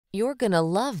You're gonna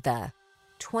love the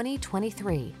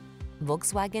 2023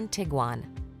 Volkswagen Tiguan.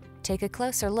 Take a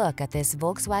closer look at this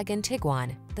Volkswagen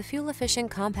Tiguan, the fuel-efficient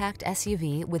compact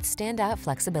SUV with standout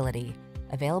flexibility.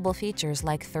 Available features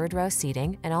like third-row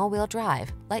seating and all-wheel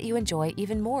drive let you enjoy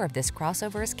even more of this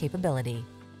crossover's capability.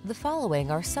 The following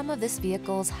are some of this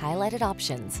vehicle's highlighted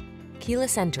options: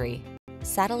 keyless entry,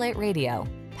 satellite radio,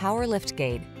 power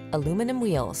liftgate, aluminum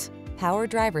wheels, power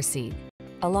driver seat,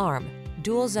 alarm,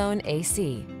 dual zone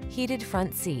AC, heated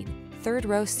front seat, third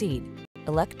row seat,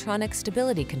 electronic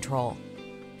stability control.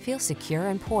 Feel secure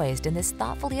and poised in this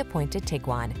thoughtfully appointed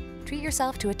Tiguan. Treat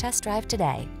yourself to a test drive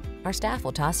today. Our staff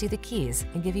will toss you the keys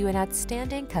and give you an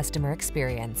outstanding customer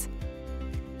experience.